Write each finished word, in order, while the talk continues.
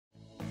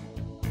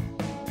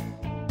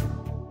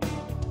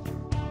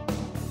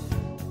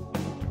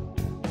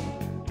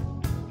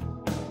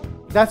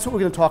That's what we're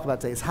going to talk about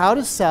today, is how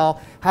to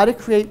sell, how to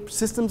create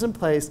systems in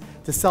place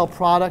to sell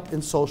product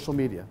in social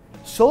media.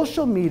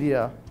 Social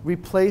media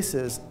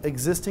replaces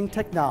existing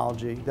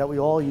technology that we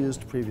all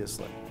used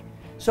previously.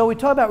 So we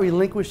talk about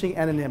relinquishing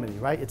anonymity,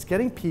 right? It's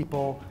getting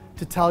people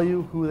to tell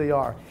you who they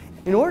are.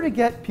 In order to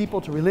get people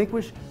to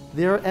relinquish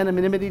their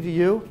anonymity to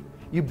you,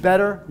 you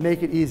better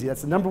make it easy.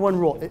 That's the #1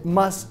 rule. It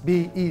must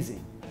be easy.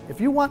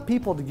 If you want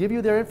people to give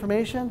you their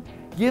information,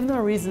 give them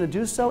a reason to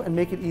do so and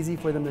make it easy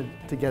for them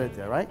to get it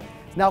there, right?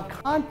 Now,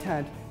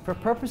 content, for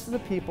purposes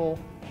of people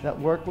that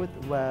work with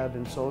web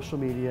and social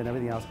media and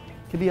everything else,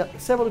 can be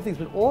several different things,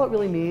 but all it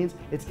really means,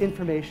 it's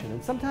information.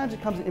 And sometimes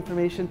it comes in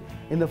information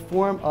in the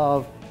form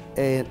of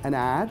an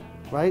ad,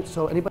 right?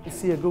 So anybody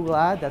see a Google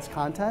ad, that's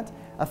content.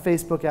 A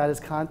Facebook ad is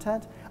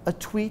content. A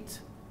tweet,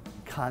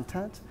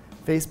 content.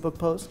 Facebook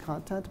post,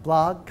 content.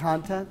 Blog,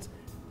 content.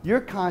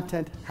 Your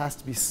content has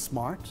to be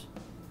smart.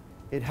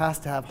 It has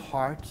to have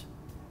heart.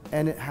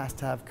 And it has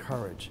to have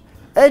courage.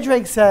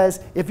 EdgeRank says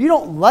if you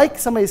don't like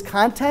somebody's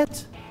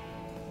content,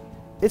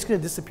 it's going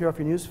to disappear off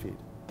your newsfeed.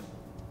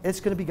 It's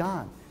going to be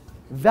gone.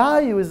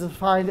 Value is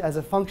defined as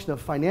a function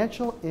of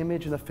financial,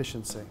 image, and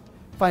efficiency.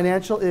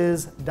 Financial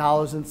is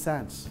dollars and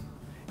cents.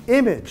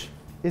 Image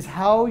is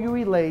how you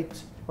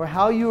relate or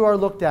how you are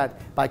looked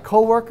at by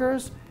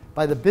coworkers,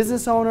 by the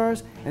business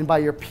owners, and by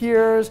your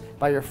peers,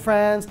 by your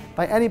friends,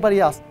 by anybody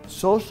else.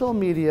 Social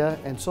media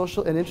and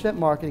internet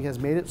marketing has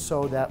made it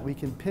so that we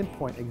can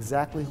pinpoint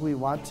exactly who we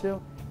want to.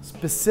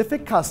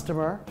 Specific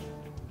customer,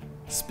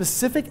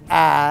 specific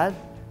ad,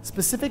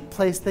 specific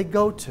place they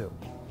go to.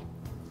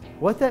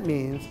 What that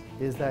means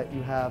is that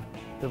you have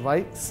the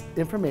right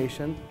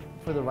information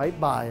for the right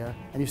buyer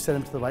and you send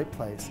them to the right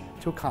place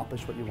to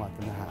accomplish what you want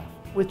them to have.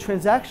 With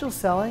transactional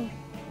selling,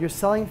 you're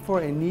selling for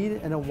a need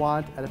and a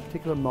want at a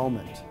particular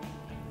moment.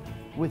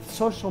 With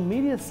social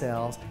media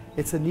sales,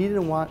 it's a need and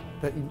a want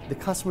that the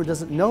customer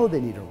doesn't know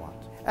they need or want.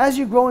 As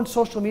you grow in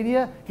social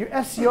media, your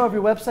SEO of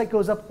your website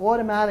goes up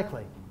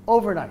automatically,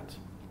 overnight.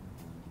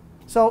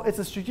 So it's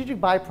a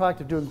strategic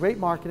byproduct of doing great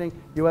marketing,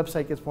 your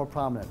website gets more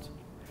prominent.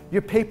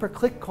 Your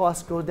pay-per-click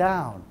costs go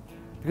down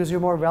because you're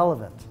more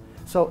relevant.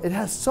 So it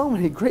has so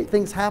many great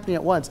things happening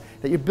at once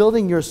that you're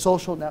building your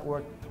social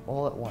network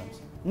all at once.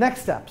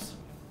 Next steps: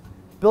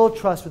 build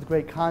trust with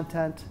great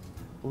content,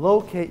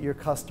 locate your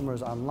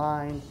customers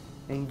online,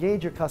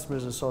 engage your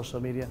customers in social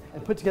media,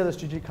 and put together a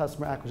strategic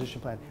customer acquisition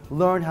plan.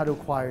 Learn how to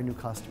acquire new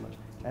customers,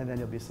 and then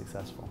you'll be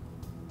successful.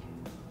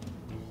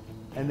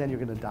 And then you're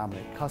going to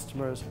dominate.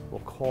 Customers will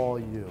call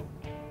you.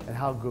 And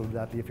how good would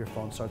that be if your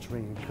phone starts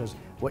ringing? Because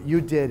what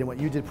you did and what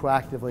you did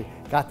proactively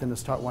got them to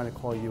start wanting to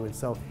call you. And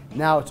so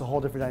now it's a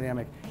whole different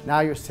dynamic. Now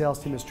your sales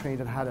team is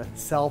trained on how to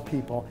sell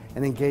people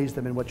and engage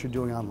them in what you're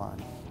doing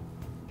online.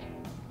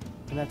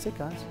 And that's it,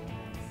 guys.